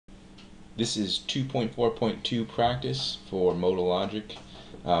This is 2.4.2 practice for modal logic.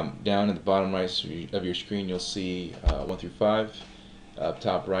 Down at the bottom right of your screen, you'll see 1 through 5. Up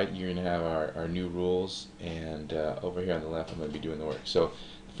top right, you're going to have our new rules, and over here on the left, I'm going to be doing the work. So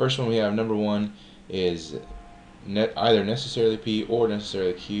the first one we have, number 1, is either necessarily P or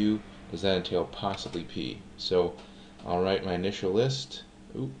necessarily Q. Does that entail possibly P? So I'll write my initial list.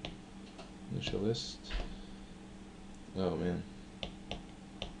 Initial list. Oh man.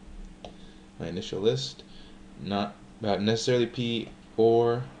 My initial list, not about necessarily P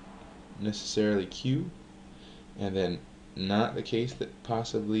or necessarily Q, and then not the case that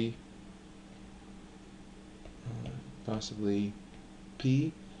possibly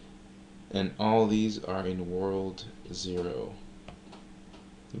P, and all these are in world 0.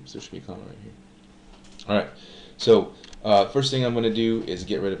 Oops, there should be a comma right here. Alright, so first thing I'm going to do is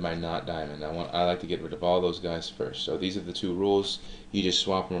get rid of my not diamond. I like to get rid of all those guys first. So these are the two rules. You just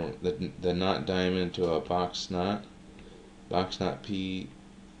swap them, the not diamond to a box not P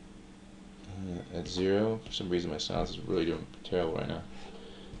at 0. For some reason my silence is really doing terrible right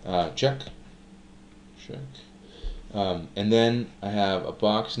now. Check. And then I have a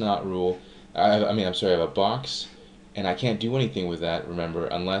box not rule. I have a box, and I can't do anything with that, remember,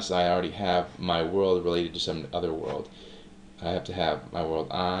 unless I already have my world related to some other world. I have to have my world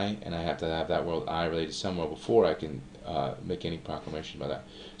I, and I have to have that world I related to some world before I can make any proclamation about that.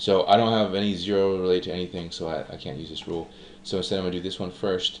 So I don't have any 0 related to anything, so I can't use this rule. So instead I'm going to do this one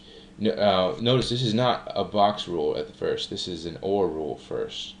first. Notice this is not a box rule at the first. This is an OR rule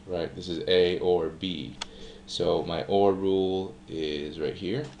first, right? This is A or B. So my OR rule is right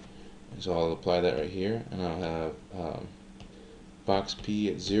here. So I'll apply that right here, and I'll have box P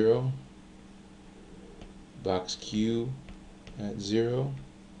at 0, box Q at 0.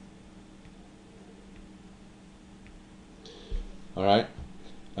 Alright,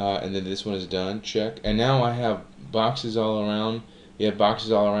 and then this one is done, check. And now I have boxes all around. You have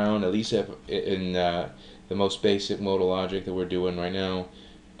boxes all around, at least in the most basic modal logic that we're doing right now.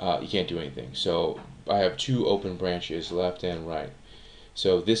 You can't do anything. So I have two open branches, left and right.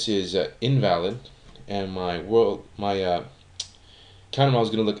 So this is invalid, and my counter model is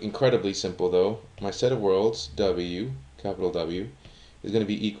going to look incredibly simple though. My set of worlds, W, capital W, is going to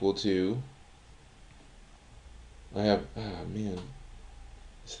be equal to, man,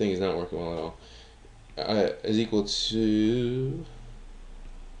 this thing is not working well at all, is equal to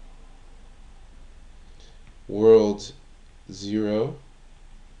world 0.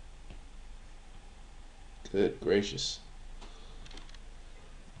 Good gracious.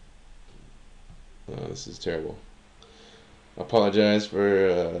 Oh, this is terrible. I apologize for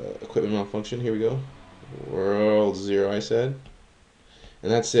equipment malfunction. Here we go. World 0, I said. And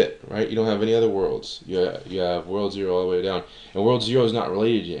that's it, right? You don't have any other worlds. You have world 0 all the way down. And world 0 is not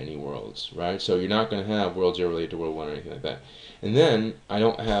related to any worlds, right? So you're not going to have world 0 related to world 1 or anything like that. And then I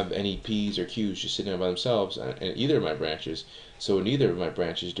don't have any P's or Q's just sitting there by themselves in either of my branches. So in either of my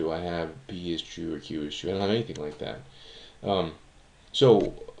branches do I have P is true or Q is true. I don't have anything like that.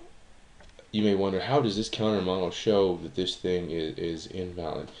 So you may wonder, how does this counter model show that this thing is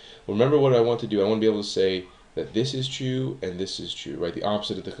invalid? Well, remember what I want to do. I want to be able to say that this is true and this is true, right? The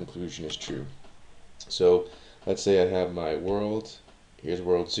opposite of the conclusion is true. So let's say I have my world. Here's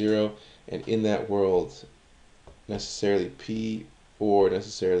world 0, and in that world, necessarily P or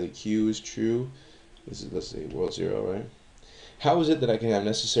necessarily Q is true. This is, let's say, world 0, right? How is it that I can have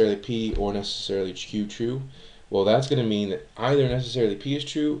necessarily P or necessarily Q true? Well, that's going to mean that either necessarily P is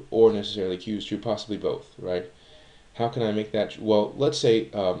true or necessarily Q is true, possibly both, right? How can I make that? Well, let's say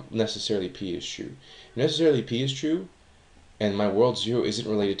necessarily P is true. Necessarily P is true, and my world 0 isn't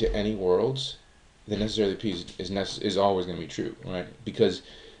related to any worlds, then necessarily P is always going to be true, right? Because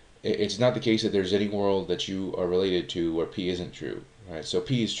it's not the case that there's any world that you are related to where P isn't true, right? So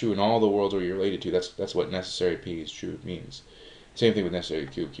P is true in all the worlds where you're related to. That's what necessary P is true means. Same thing with necessarily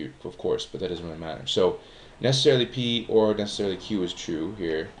Q, of course, but that doesn't really matter. So necessarily P or necessarily Q is true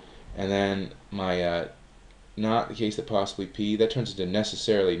here, and then my not the case that possibly P, that turns into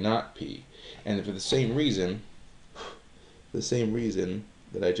necessarily not P. And for the same reason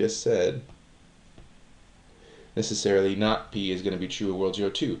that I just said, necessarily not P is going to be true of world 0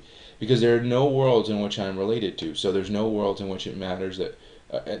 too, because there are no worlds in which I'm related to. So there's no worlds in which it matters that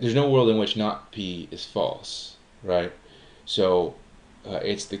there's no world in which not P is false, right? So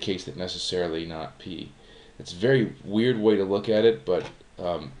it's the case that necessarily not P. It's a very weird way to look at it, but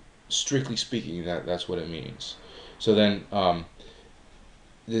strictly speaking, that's what it means. So then, are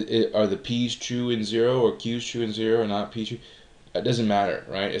the P's true in 0 or Q's true in 0 or not P true? It doesn't matter,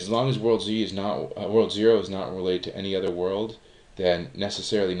 right? As long as world 0 is not related to any other world, then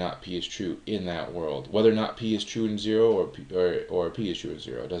necessarily not P is true in that world. Whether or not P is true in 0 or P is true in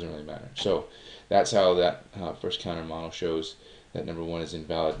 0, it doesn't really matter. So that's how that first counter model shows that number 1 is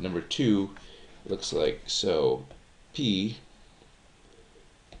invalid. Number 2 looks like so. P,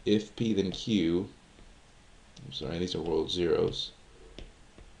 if P then Q, I'm sorry, these are world zeros.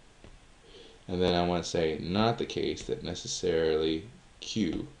 And then I want to say not the case that necessarily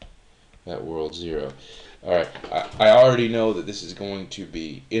Q at world 0. Alright, I already know that this is going to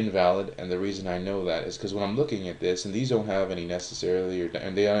be invalid, and the reason I know that is because when I'm looking at this, and these don't have any necessarily,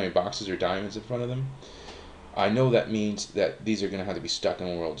 and they don't have any boxes or diamonds in front of them, I know that means that these are going to have to be stuck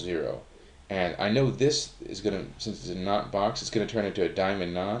in world 0. And I know this is going to, since it's a knot box, it's going to turn into a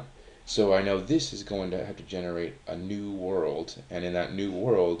diamond knot. So I know this is going to have to generate a new world, and in that new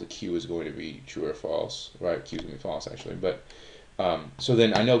world, Q is going to be true or false, right? Q is going to be false, actually. But so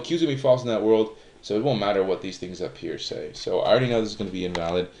then I know Q is going to be false in that world, so it won't matter what these things up here say. So I already know this is going to be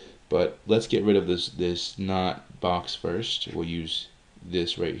invalid, but let's get rid of this knot box first. We'll use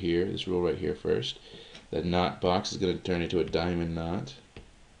this right here, this rule right here first. That knot box is going to turn into a diamond knot.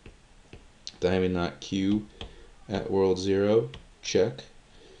 Diamond knot Q at world 0, check.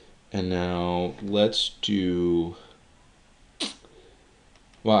 And now let's do,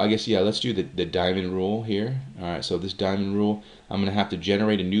 well, I guess, yeah, let's do the diamond rule here. Alright, so this diamond rule, I'm going to have to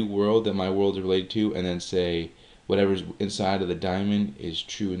generate a new world that my world is related to, and then say whatever's inside of the diamond is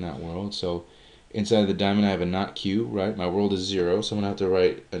true in that world. So inside of the diamond I have a knot Q, right? My world is 0, so I'm going to have to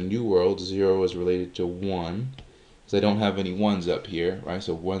write a new world. 0 is related to 1, because I don't have any 1s up here, right?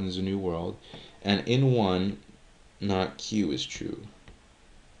 So 1 is a new world. And in 1, knot Q is true.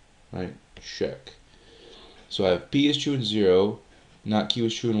 Right? Check. So I have P is true in 0, not Q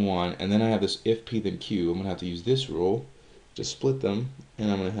is true in 1, and then I have this if P then Q. I'm going to have to use this rule to split them, and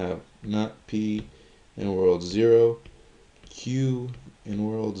I'm going to have not P in world 0, Q in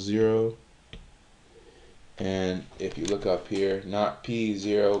world 0, and if you look up here, not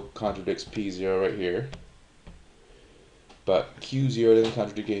P0 contradicts P0 right here, but Q0 doesn't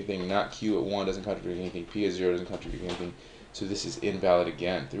contradict anything, not Q at 1 doesn't contradict anything, P at 0 doesn't contradict anything. So this is invalid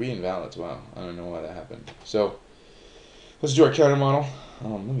again. 3 invalids. Wow. I don't know why that happened. So let's do our counter model.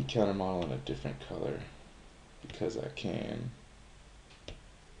 Let me counter model in a different color because I can.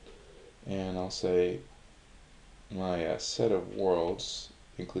 And I'll say my set of worlds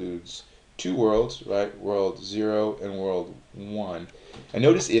includes 2 worlds, right? World 0 and world 1. And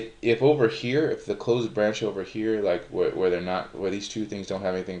notice if over here, if the closed branch over here, like where they're not, where these two things don't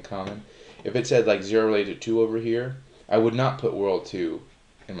have anything in common, if it said like 0 related to 2 over here, I would not put world 2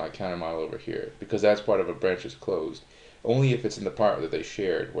 in my counter model over here because that's part of a branch that's closed. Only if it's in the part that they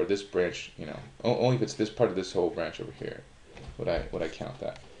shared, where this branch, you know, only if it's this part of this whole branch over here would I count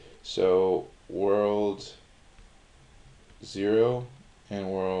that. So world 0 and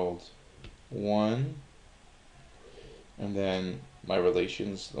world 1, and then my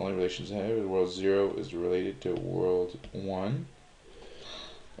relations, the only relations I have is world 0 is related to world 1,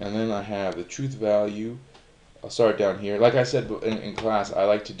 and then I have the truth value. I'll start down here. Like I said in class, I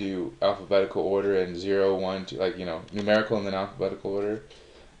like to do alphabetical order and 0, 1, 2, like, you know, numerical and then alphabetical order.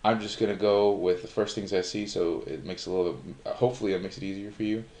 I'm just going to go with the first things I see, so it makes it a little bit, hopefully it makes it easier for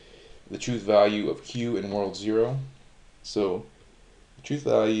you. The truth value of Q in world 0. So the truth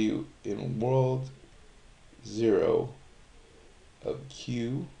value in world 0 of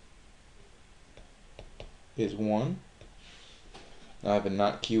Q is 1. Now I have a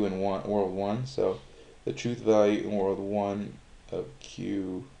not Q in world 1, so the truth value in world 1 of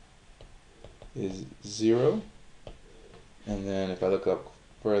Q is 0. And then if I look up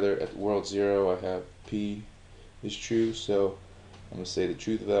further at world 0, I have P is true. So I'm going to say the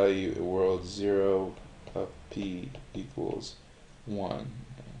truth value in world 0 of P equals 1.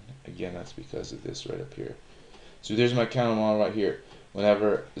 Again, that's because of this right up here. So there's my counter model right here.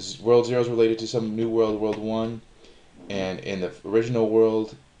 Whenever world 0 is related to some new world, world 1, and in the original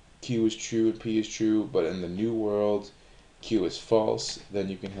world, Q is true and P is true, but in the new world, Q is false, then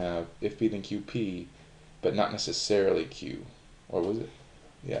you can have if P then Q P, but not necessarily Q. Or was it?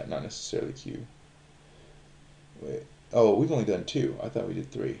 Yeah, not necessarily Q. Wait. Oh, we've only done 2. I thought we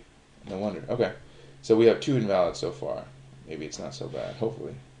did 3. No wonder. Okay. So we have 2 invalids so far. Maybe it's not so bad.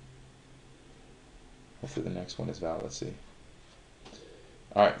 Hopefully. Hopefully the next one is valid. Let's see.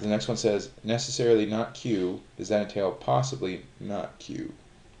 Alright, the next one says necessarily not Q. Does that entail possibly not Q?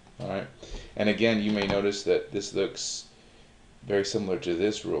 Alright, and again, you may notice that this looks very similar to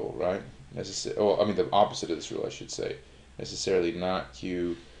this rule, right? The opposite of this rule, I should say. Necessarily not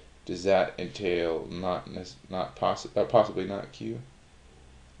Q. Does that entail possibly not Q?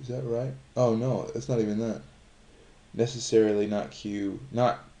 Is that right? Oh no, that's not even that. necessarily not Q,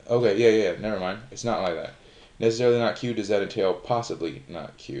 not, okay, yeah, never mind. It's not like that. Necessarily not Q, does that entail possibly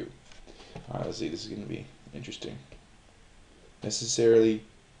not Q? Alright, let's see, this is going to be interesting. Necessarily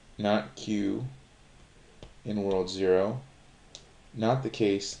not Q in world 0, not the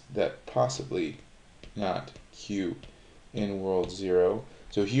case that possibly not Q in world 0.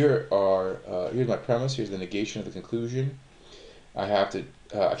 So here are, here's my premise, here's the negation of the conclusion. I have to,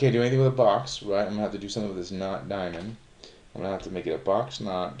 I can't do anything with a box, right? I'm going to have to do something with this not diamond. I'm going to have to make it a box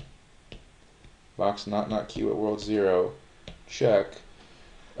not Q at world 0, check.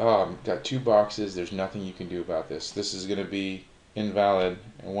 Got two boxes, there's nothing you can do about this. This is going to be invalid,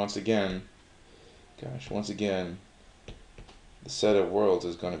 and once again, the set of worlds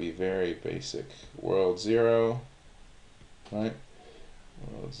is going to be very basic. World 0, right?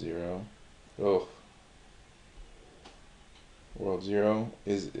 World 0. Oh. World 0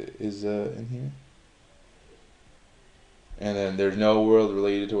 is in here. And then there's no world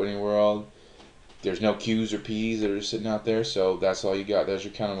related to any world. There's no Q's or P's that are just sitting out there, so that's all you got. There's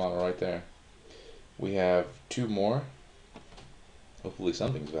your counter model right there. We have two more. Hopefully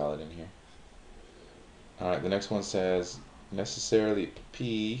something's valid in here. Alright, the next one says necessarily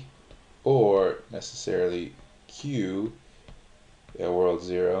P or necessarily Q at world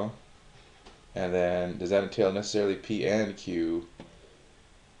 0. And then does that entail necessarily P and Q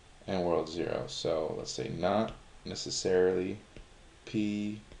and world 0? So let's say not necessarily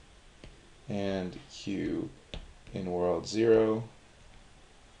P and Q in world 0.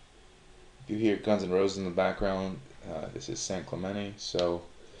 If you hear Guns N' Roses in the background, this is San Clemente, so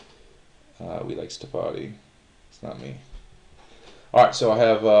we like Stapati. It's not me. Alright, so I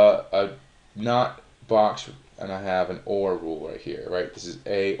have a not box and I have an OR rule right here, right? This is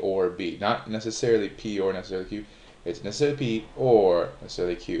A or B, not necessarily P or necessarily Q. It's necessarily P or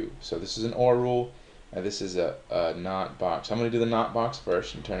necessarily Q. So this is an OR rule, and this is a not box. I'm going to do the not box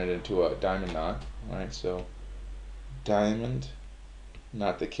first and turn it into a diamond knot. Alright, so diamond,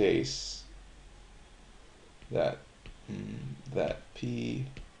 not the case that P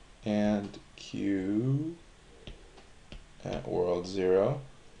and Q at world 0,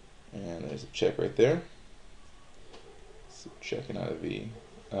 and there's a check right there. So checking out a V.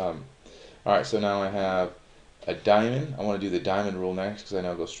 Alright, so now I have a diamond. I want to do the diamond rule next because I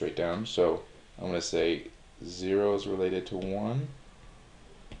know it goes straight down. So I'm going to say 0 is related to 1,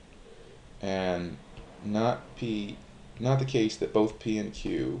 and not the case that both P and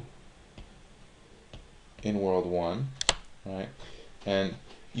Q in world 1, right? And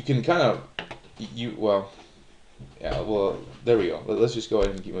you can kind of, there we go. Let's just go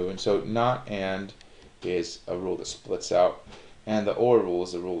ahead and keep moving. So not and is a rule that splits out, and the or rule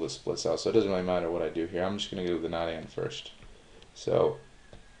is a rule that splits out. So it doesn't really matter what I do here. I'm just going to go with the not and first. So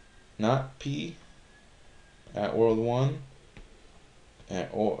not P at world 1,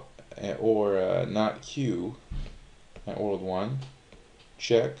 or not Q at world 1.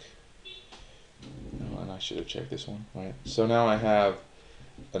 Check. Oh, and I should have checked this one. Right. So now I have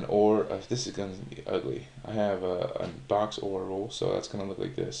an OR. This is going to be ugly. I have a box OR rule, so that's going to look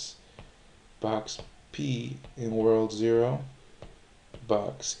like this. Box P in world 0,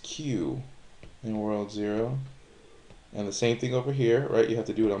 box Q in world 0, and the same thing over here, right? You have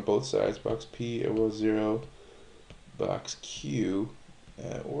to do it on both sides. Box P at world 0, box Q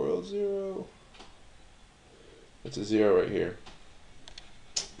at world 0. It's a 0 right here.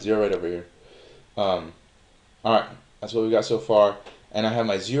 0 right over here. Alright, that's what we got so far. And I have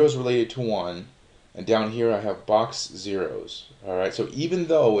my zeros related to 1, and down here I have box zeros. Alright, so even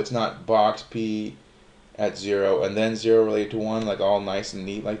though it's not box P at 0 and then 0 related to 1, like all nice and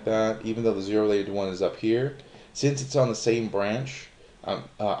neat like that, even though the 0 related to 1 is up here, since it's on the same branch,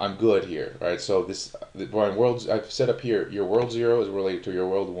 I'm good here. Right, so this worlds I've set up here, your world 0 is related to your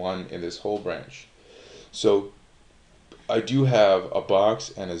world 1 in this whole branch. So I do have a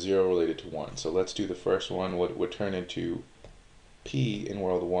box and a 0 related to 1. So let's do the first one. What would turn into P in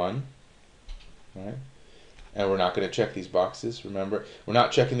world 1, right? And we're not going to check these boxes, remember? We're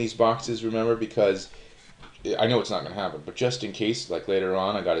not checking these boxes, remember, because I know it's not going to happen, but just in case, like later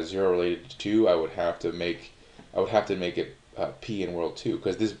on, I got a 0 related to 2, I would have to make it P in world 2,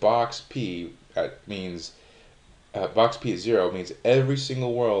 because this box P means box P at 0 means every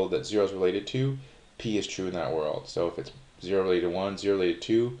single world that 0 is related to, P is true in that world. So if it's 0 related to 1, 0 related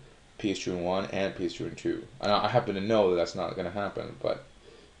to 2, P is true in 1, and P is true in 2. And I happen to know that that's not going to happen, but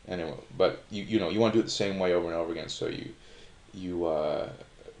anyway, but you know, you want to do it the same way over and over again, so you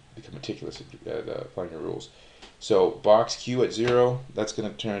become meticulous at applying your rules. So box Q at 0, that's going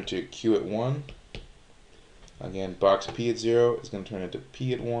to turn to Q at 1. Again, box P at 0 is going to turn into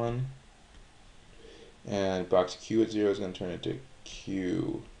P at 1. And box Q at 0 is going to turn into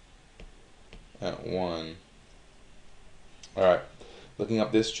Q at 1. Alright, looking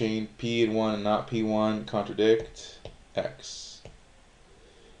up this chain, P at 1 and not P1 contradict X.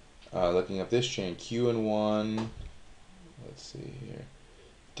 Looking up this chain, Q and 1, let's see here.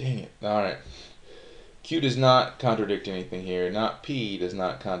 Dang it. Alright. Q does not contradict anything here. Not P does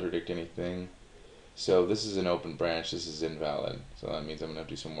not contradict anything. So this is an open branch. This is invalid. So that means I'm going to have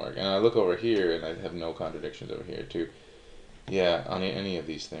to do some work. And I look over here and I have no contradictions over here too. Yeah, on any of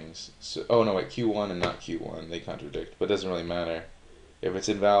these things. So, oh no, wait, Q1 and not Q1. They contradict. But it doesn't really matter. If it's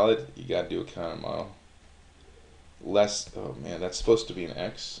invalid, you got to do a counter model. Less, oh man, that's supposed to be an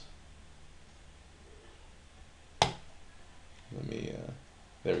X. Let me,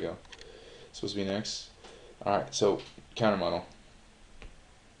 there we go. It's supposed to be an X. Alright, so counter model.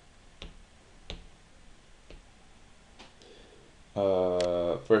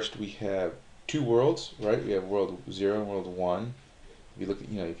 First we have two worlds, right? We have world 0 and world 1. If you look,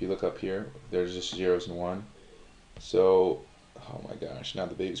 if you look up here, there's just zeros and 1. So, oh my gosh, now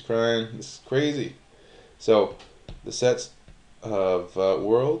the baby's crying. This is crazy. So, the sets of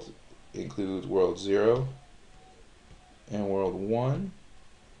world include world 0 and world 1.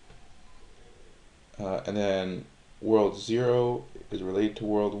 And then world 0 is related to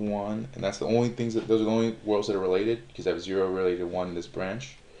world 1, and that's the only things that, those are the only worlds that are related, because I have 0 related to 1 in this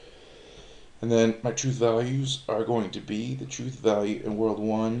branch. And then my truth values are going to be the truth value in world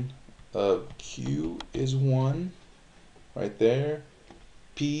 1 of Q is 1, right there.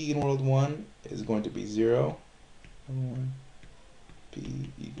 P in world 1 is going to be 0. 1, P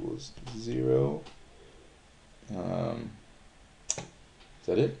equals 0. Is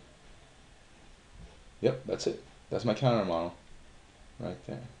that it? Yep, that's it. That's my counter model. Right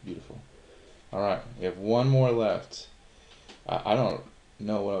there. Beautiful. Alright, we have one more left. I don't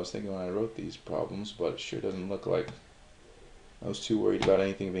know what I was thinking when I wrote these problems, but it sure doesn't look like I was too worried about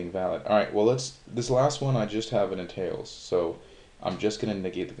anything being valid. Alright, well this last one I just have it in tails, so I'm just going to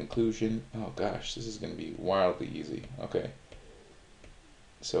negate the conclusion. Oh gosh, this is going to be wildly easy. Okay.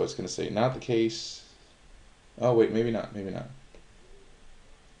 So it's going to say not the case. Oh wait, maybe not, maybe not.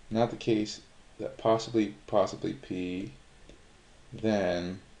 Not the case that possibly P,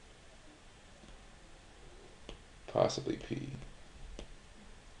 then possibly P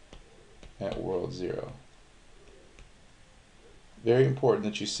at world 0. Very important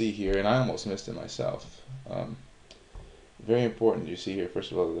that you see here, and I almost missed it myself. Very important you see here,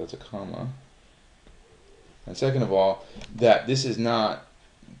 first of all, that that's a comma. And second of all, that this is not,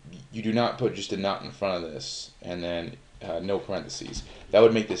 you do not put just a not in front of this, and then no parentheses. That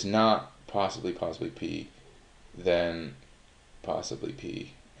would make this not possibly P, then possibly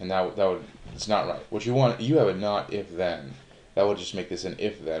P, and that would, it's not right. What you want, you have a not if then. That would just make this an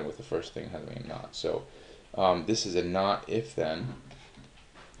if then with the first thing having a not. So this is a not if then,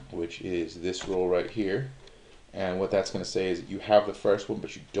 which is this rule right here. And what that's going to say is that you have the first one,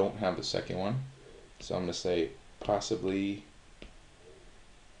 but you don't have the second one. So I'm going to say possibly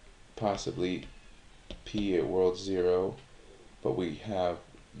P at world 0, but we have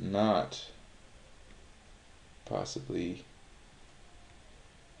not possibly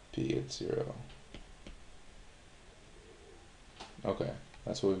P at 0. Okay,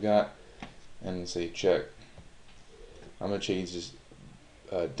 that's what we've got. And say check. I'm going to change this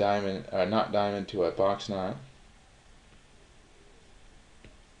diamond, not diamond, to a box knot.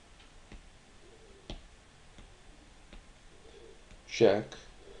 Check.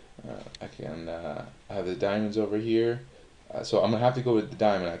 I can I have the diamonds over here. So I'm going to have to go with the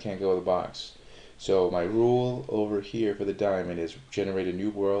diamond. I can't go with the box. So my rule over here for the diamond is generate a new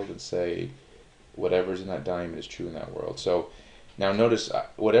world and say whatever's in that diamond is true in that world. So now notice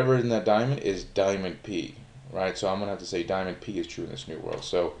whatever is in that diamond is diamond P, right? So I'm going to have to say diamond P is true in this new world.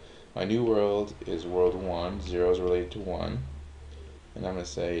 So my new world is world 1, 0 is related to 1. And I'm going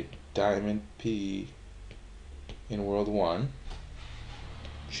to say diamond P in world 1.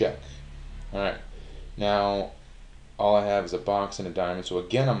 Check. Alright. Now all I have is a box and a diamond, so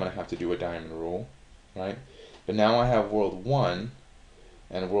again I'm going to have to do a diamond rule, right? But now I have world 1,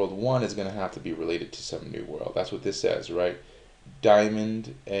 and world 1 is going to have to be related to some new world. That's what this says, right?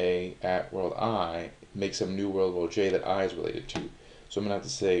 Diamond A at world I makes some new world J that I is related to. So I'm going to have to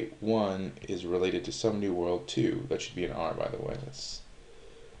say 1 is related to some new world 2. That should be an R, by the way. That's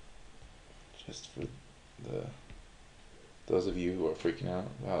just for those of you who are freaking out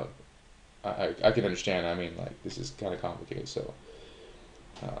about. I can understand. I mean, like, this is kind of complicated, so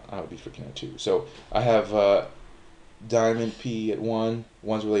I would be freaking out too. So I have diamond P at 1,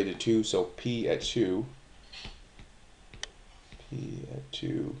 1's related to 2, so P at 2,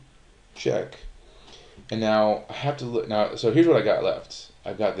 check. And now I have to look now. So here's what I got left.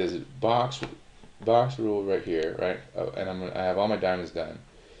 I've got this box rule right here, right? And I have all my diamonds done.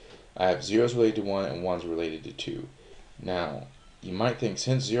 I have zeros related to 1 and 1's related to 2. Now, you might think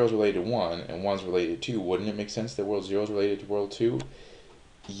since 0's related to 1 and 1's related to 2, wouldn't it make sense that world 0 is related to world 2?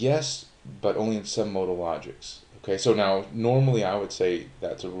 Yes, but only in some modal logics. Okay, so now normally I would say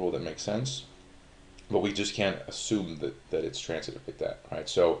that's a rule that makes sense, but we just can't assume that it's transitive like that, right?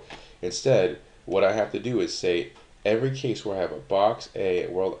 So instead, what I have to do is say every case where I have a box A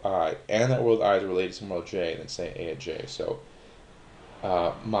at world I and that world I is related to world J, then say A at J. So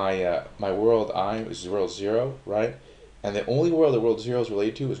my world I is world 0, right? And the only world that world 0 is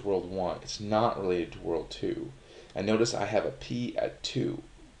related to is world 1. It's not related to world 2. And notice I have a P at 2,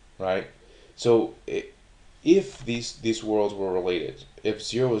 right? So if these worlds were related, if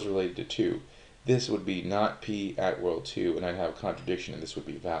 0 was related to 2, this would be not P at world 2, and I'd have a contradiction, and this would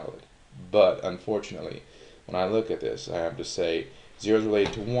be valid. But unfortunately, when I look at this, I have to say 0 is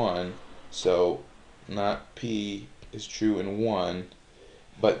related to 1, so not P is true in 1,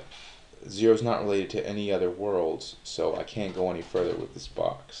 but 0 is not related to any other worlds, so I can't go any further with this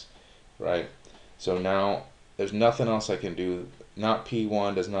box, right? So now there's nothing else I can do. Not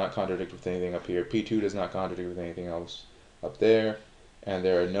P1 does not contradict with anything up here. P2 does not contradict with anything else up there. And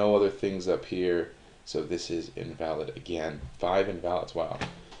there are no other things up here, so this is invalid again. 5 invalids, wow.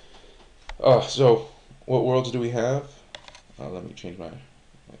 So what worlds do we have? Let me change my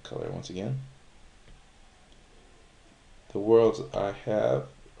color once again. The worlds I have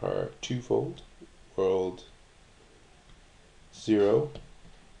are twofold. World 0,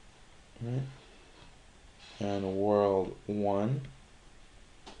 right? And world 1.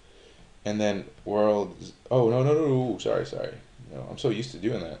 And then world, oh, no, sorry. No, I'm so used to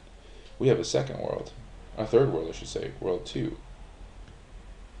doing that. We have a second world, a third world I should say, world 2.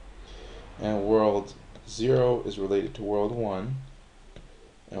 And world 0 is related to world 1,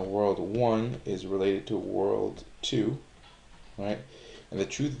 and world 1 is related to world 2, right? And the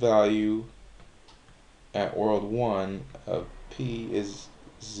truth value at world 1 of P is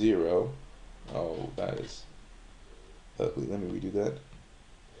 0. Oh, that is ugly. Let me redo that.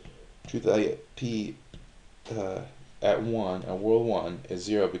 Truth value at P at world 1 is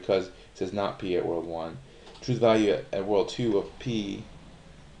 0 because it says not P at world 1. Truth value at world 2 of P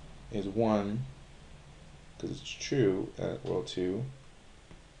is 1 because it's true at world 2.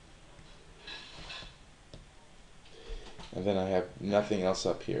 And then I have nothing else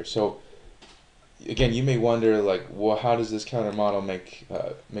up here. So again, you may wonder, like, well, how does this counter model make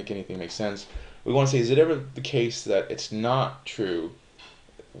anything make sense? We want to say, is it ever the case that it's not true?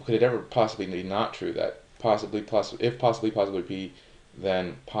 Could it ever possibly be not true that if possibly P,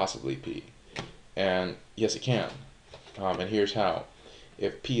 then possibly P? And yes, it can. And here's how.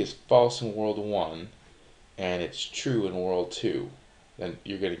 If P is false in world 1 and it's true in world 2, then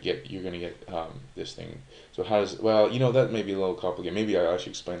you're gonna get this thing. So how does, well, that may be a little complicated. Maybe I should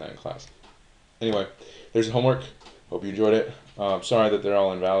explain that in class. Anyway, there's the homework. Hope you enjoyed it. Sorry that they're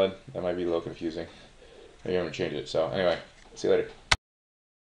all invalid. That might be a little confusing. Maybe I'm gonna change it. So anyway, see you later.